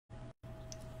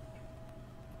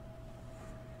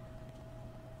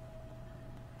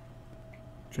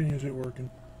Trini, is it working?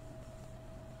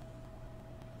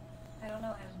 I don't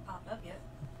know. It hasn't popped up yet.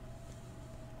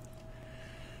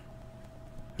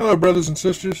 Hello, brothers and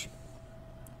sisters.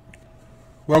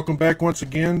 Welcome back once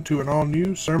again to an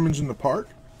all-new Sermons in the Park.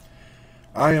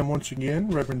 I am once again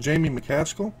Reverend Jamie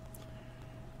McCaskill.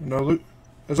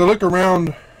 As I look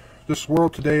around this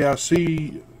world today, I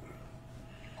see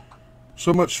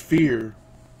so much fear,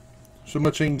 so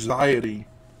much anxiety,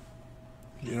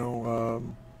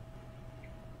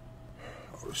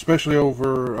 especially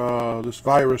over this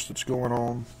virus that's going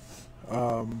on.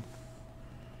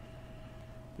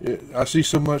 I see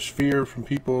so much fear from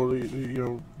people. They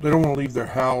don't want to leave their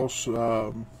house.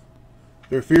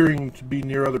 They're fearing to be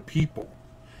near other people.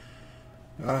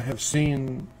 I have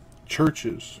seen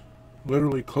churches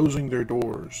literally closing their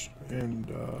doors,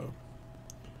 and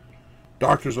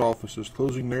doctors' offices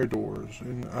closing their doors,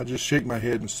 and I just shake my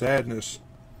head in sadness.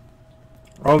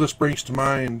 All this brings to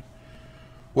mind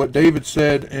what David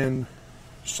said in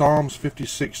Psalms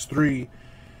 56:3.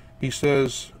 He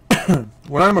says,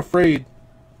 "When I'm afraid,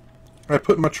 I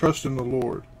put my trust in the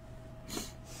Lord."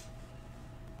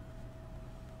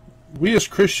 We as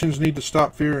Christians need to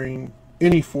stop fearing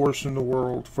any force in the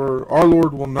world, for our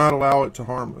Lord will not allow it to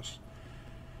harm us.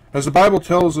 As the Bible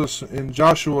tells us in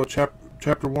Joshua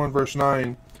chapter 1 verse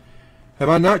 9, "Have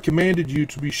I not commanded you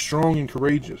to be strong and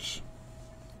courageous?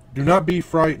 Do not be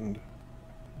frightened.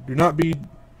 Do not be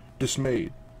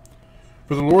dismayed.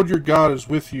 For the Lord your God is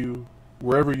with you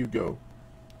wherever you go."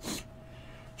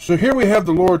 So here we have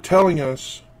the Lord telling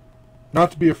us not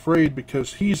to be afraid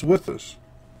because He's with us.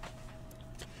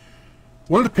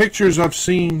 One of the pictures I've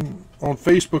seen on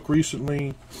Facebook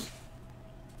recently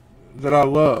that I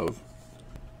love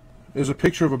is a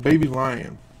picture of a baby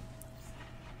lion.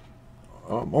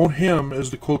 On him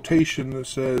is the quotation that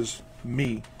says,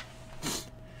 "Me."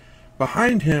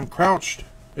 Behind him, crouched,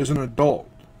 is an adult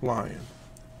lion,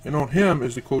 and on him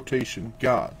is the quotation,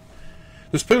 "God."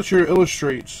 This picture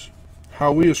illustrates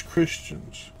how we as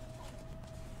Christians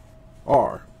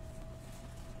are.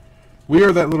 We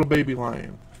are that little baby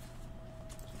lion.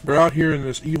 We're out here in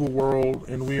this evil world,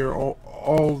 and we are all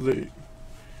that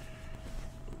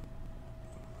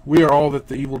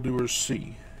the evildoers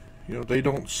see. They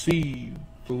don't see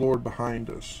the Lord behind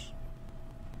us.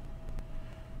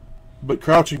 But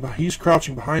He's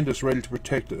crouching behind us, ready to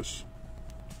protect us.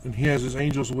 And He has His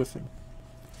angels with Him.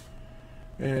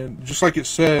 And just like it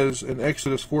says in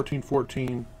Exodus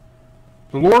 14:14,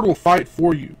 "The Lord will fight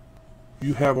for you.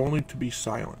 You have only to be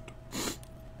silent."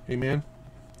 Amen.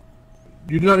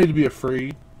 You do not need to be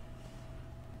afraid.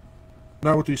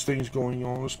 Not with these things going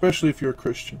on, especially if you're a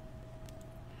Christian.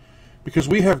 Because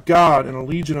we have God and a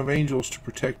legion of angels to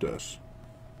protect us.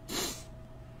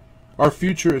 Our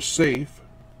future is safe,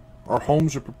 our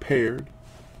homes are prepared,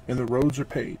 and the roads are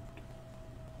paved.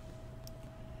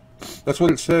 That's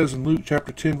what it says in Luke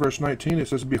chapter 10 verse 19. It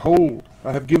says, "Behold,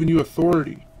 I have given you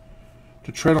authority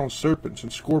to tread on serpents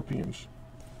and scorpions,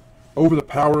 over the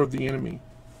power of the enemy.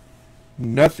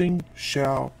 Nothing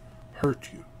shall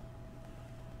hurt you."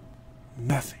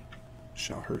 Nothing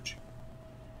shall hurt you.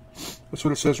 That's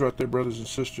what it says right there, brothers and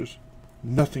sisters.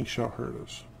 Nothing shall hurt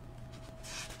us.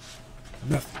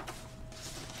 Nothing.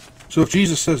 So if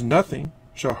Jesus says nothing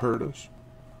shall hurt us,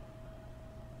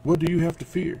 what do you have to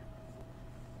fear?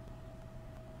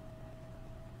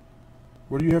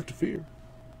 What do you have to fear?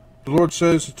 The Lord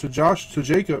says to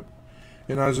Jacob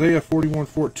in Isaiah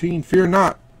 41:14, "Fear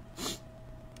not,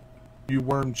 you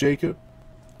worm Jacob,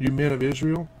 you men of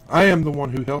Israel. I am the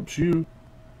one who helps you,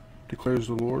 declares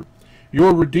the Lord.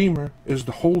 Your Redeemer is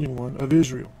the Holy One of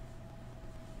Israel."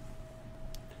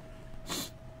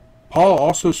 Paul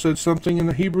also said something in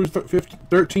the Hebrews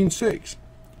 13:6.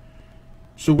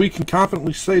 So we can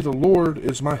confidently say, "The Lord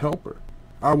is my helper.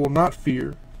 I will not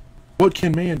fear. What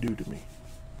can man do to me?"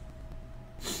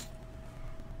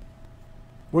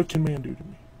 What can man do to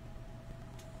me?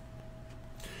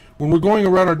 When we're going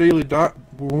about our daily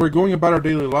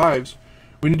lives,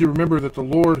 we need to remember that the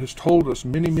Lord has told us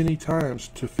many, many times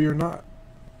to fear not.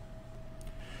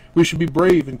 We should be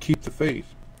brave and keep the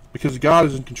faith, because God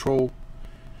is in control.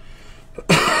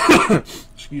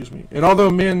 Excuse me. And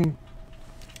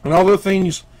although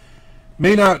things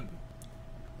may not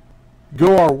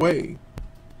go our way,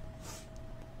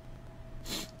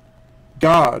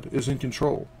 God is in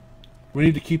control. We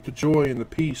need to keep the joy and the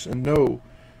peace and know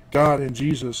God and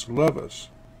Jesus love us,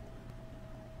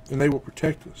 and they will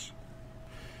protect us.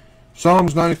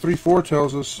 Psalms 93:4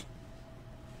 tells us,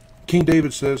 King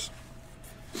David says,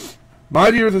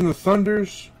 "Mightier than the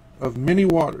thunders of many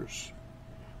waters,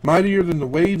 mightier than the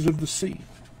waves of the sea,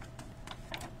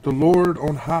 the Lord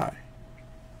on high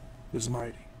is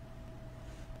mighty."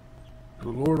 The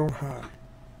Lord on high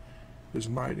is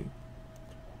mighty.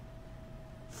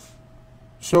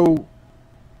 So,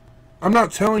 I'm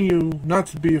not telling you not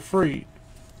to be afraid,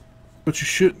 but you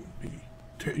shouldn't be.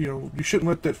 You shouldn't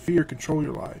let that fear control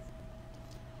your life.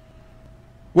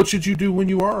 What should you do when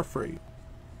you are afraid?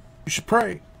 You should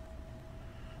pray.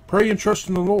 Pray and trust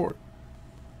in the Lord.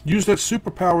 Use that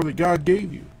superpower that God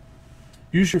gave you.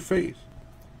 Use your faith.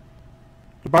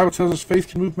 The Bible tells us faith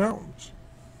can move mountains.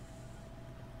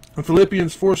 In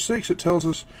Philippians 4:6 it tells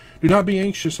us, do not be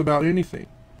anxious about anything.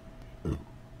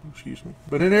 Excuse me.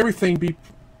 But in everything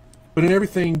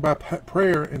by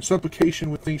prayer and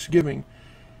supplication with thanksgiving,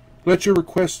 let your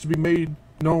requests be made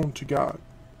known to God.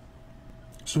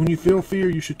 So when you feel fear,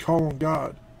 you should call on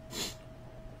God.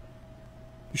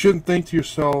 You shouldn't think to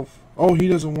yourself, oh, he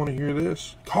doesn't want to hear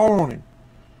this. Call on him.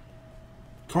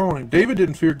 Call on him. David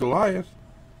didn't fear Goliath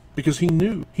because he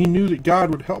knew that God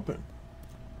would help him.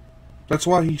 That's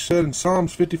why he said in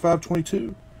Psalms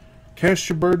 55:22, cast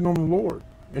your burden on the Lord,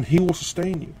 and he will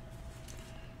sustain you.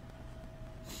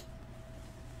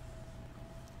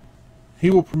 He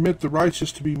will permit the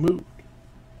righteous to be moved.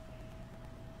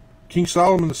 King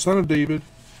Solomon, the son of David,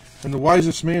 and the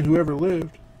wisest man who ever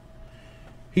lived,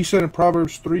 he said in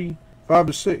Proverbs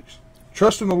 3:5-6,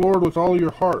 trust in the Lord with all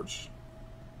your hearts.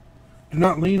 Do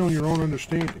not lean on your own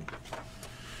understanding.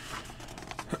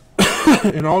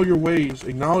 In all your ways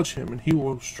acknowledge him, and he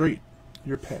will straighten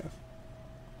your path.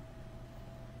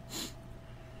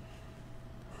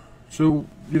 So,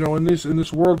 in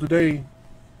this world today,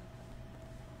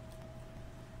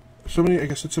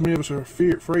 like I said, so many of us are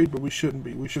afraid, but we shouldn't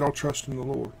be. We should all trust in the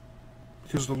Lord,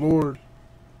 because the Lord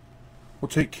will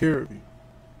take care of you.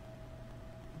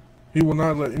 He will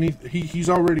not let He's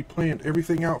already planned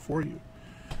everything out for you.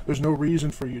 There's no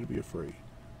reason for you to be afraid.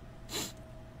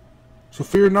 So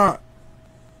fear not.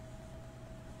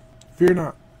 Fear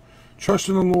not. Trust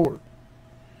in the Lord,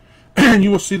 and you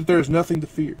will see that there is nothing to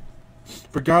fear.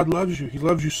 For God loves you. He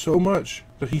loves you so much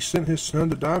that he sent his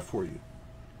son to die for you.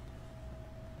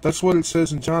 That's what it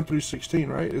says in John 3:16,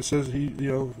 right? It says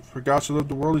for God so loved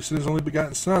the world, he sent his only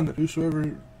begotten Son, that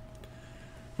whosoever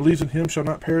believes in him shall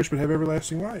not perish but have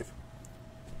everlasting life.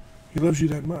 He loves you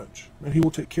that much, and he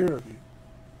will take care of you.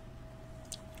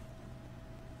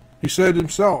 He said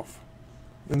himself,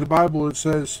 in the Bible it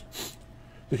says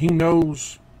that he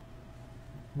knows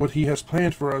what he has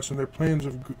planned for us, and they're plans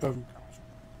of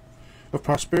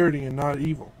prosperity and not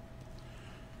evil.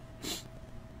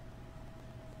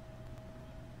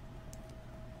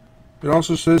 It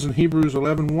also says in Hebrews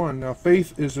 11:1, now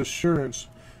faith is assurance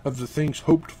of the things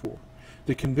hoped for,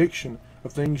 the conviction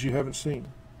of things you haven't seen.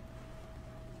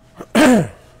 I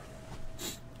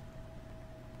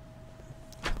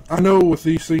know with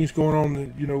these things going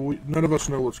on, none of us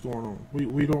know what's going on.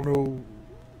 We don't know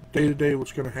day to day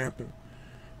what's going to happen,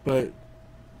 but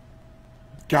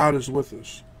God is with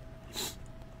us.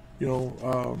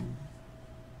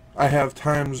 I have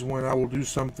times when I will do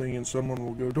something and someone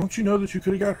will go, don't you know that you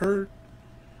could have got hurt?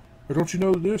 Or don't you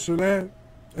know this or that?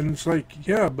 And it's like,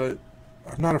 yeah, but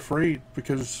I'm not afraid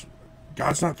because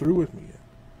God's not through with me yet.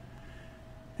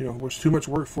 There's too much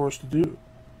work for us to do.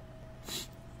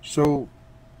 So,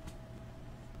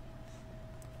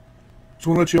 just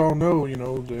want to let you all know,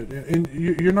 that and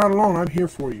you're not alone. I'm here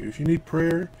for you. If you need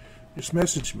prayer, just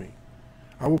message me.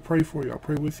 I will pray for you. I'll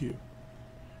pray with you.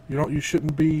 You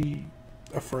shouldn't be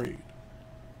afraid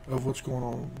of what's going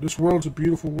on. This world's a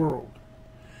beautiful world.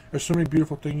 There's so many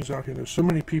beautiful things out here. There's so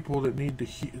many people that need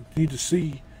to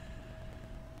see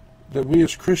that we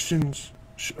as Christians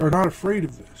are not afraid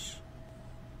of this,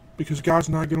 because God's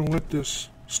not going to let this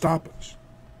stop us.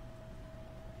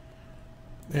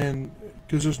 And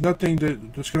because there's nothing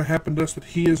that's going to happen to us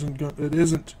that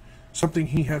isn't something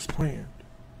he has planned.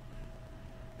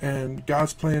 And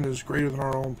God's plan is greater than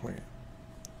our own plan.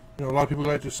 A lot of people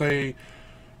like to say,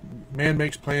 man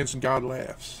makes plans and God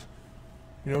laughs.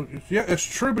 Yeah, it's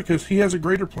true, because he has a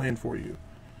greater plan for you.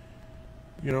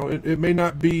 It may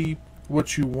not be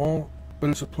what you want, but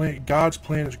it's a plan. God's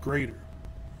plan is greater,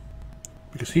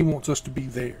 because he wants us to be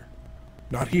there.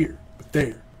 Not here, but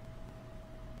there.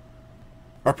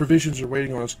 Our provisions are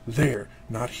waiting on us there,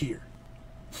 not here.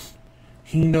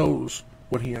 He knows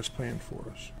what he has planned for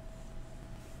us.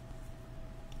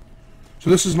 So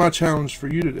this is my challenge for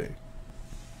you today.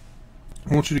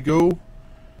 I want you to go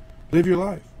live your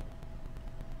life.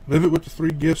 Live it with the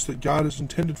three gifts that God has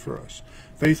intended for us: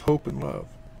 faith, hope, and love.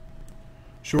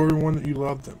 Show everyone that you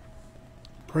love them.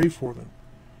 Pray for them.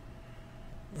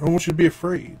 I don't want you to be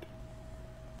afraid.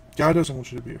 God doesn't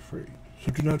want you to be afraid.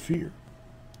 So do not fear.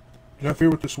 Do not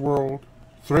fear what this world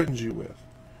threatens you with.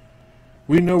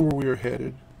 We know where we are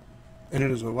headed. And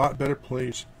it is a lot better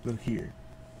place than here.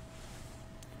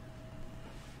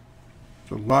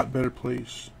 It's a lot better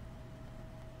place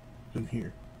than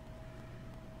here.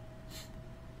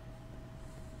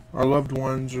 Our loved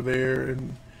ones are there,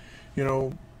 and you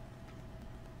know,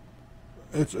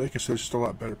 it's like I said, it's just a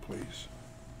lot better place.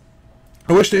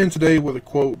 I wish to end today with a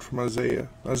quote from Isaiah.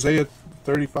 Isaiah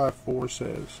 35:4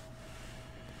 says,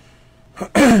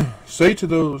 "Say to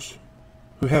those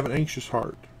who have an anxious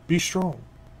heart, be strong,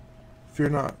 fear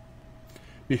not.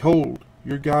 Behold,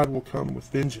 your God will come with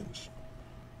vengeance.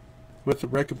 With the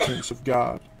recompense of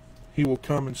God, he will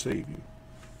come and save you."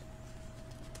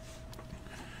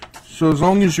 So as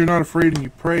long as you're not afraid and you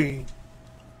pray,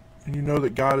 and you know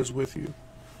that God is with you,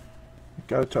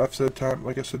 I've said time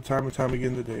and time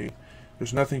again today,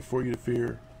 there's nothing for you to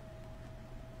fear,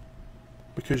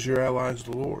 because your ally is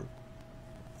the Lord,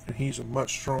 and he's a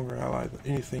much stronger ally than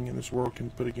anything in this world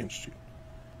can put against you.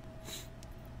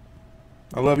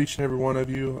 I love each and every one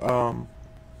of you.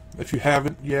 If you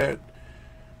haven't yet,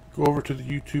 go over to the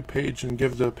YouTube page and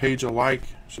give the page a like,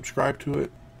 subscribe to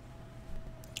it.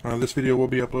 This video will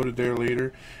be uploaded there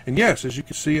later. And yes, as you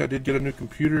can see, I did get a new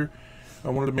computer. I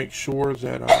wanted to make sure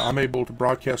that I'm able to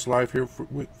broadcast live here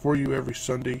for you every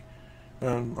Sunday.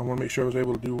 I want to make sure I was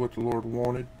able to do what the Lord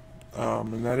wanted.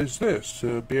 And that is this,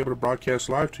 to be able to broadcast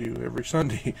live to you every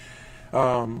Sunday.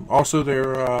 Also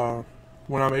there,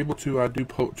 when I'm able to,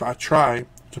 I try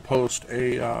to post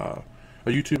a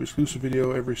YouTube exclusive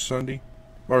video every Sunday.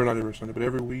 Or not every Sunday, but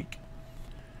every week.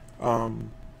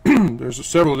 There's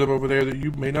several of them over there that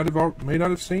you may not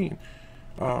have seen.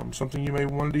 Something you may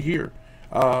wanted to hear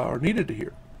or needed to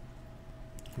hear.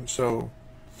 And so,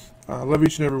 I love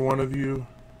each and every one of you.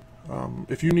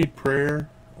 If you need prayer,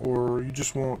 or you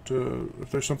just want to, if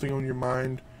there's something on your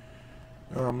mind,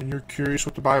 and you're curious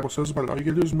what the Bible says about it, all you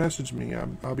gotta do is message me.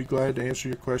 I'll be glad to answer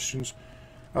your questions.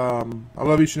 I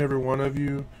love each and every one of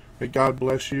you. May God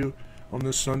bless you on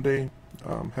this Sunday.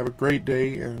 Have a great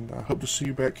day, and I hope to see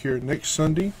you back here next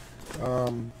Sunday.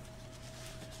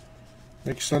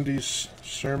 Next Sunday's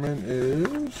sermon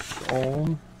is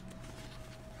on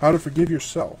how to forgive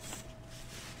yourself.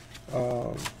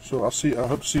 So I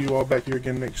hope to see you all back here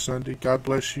again next Sunday. God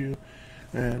bless you,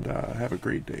 and have a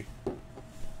great day.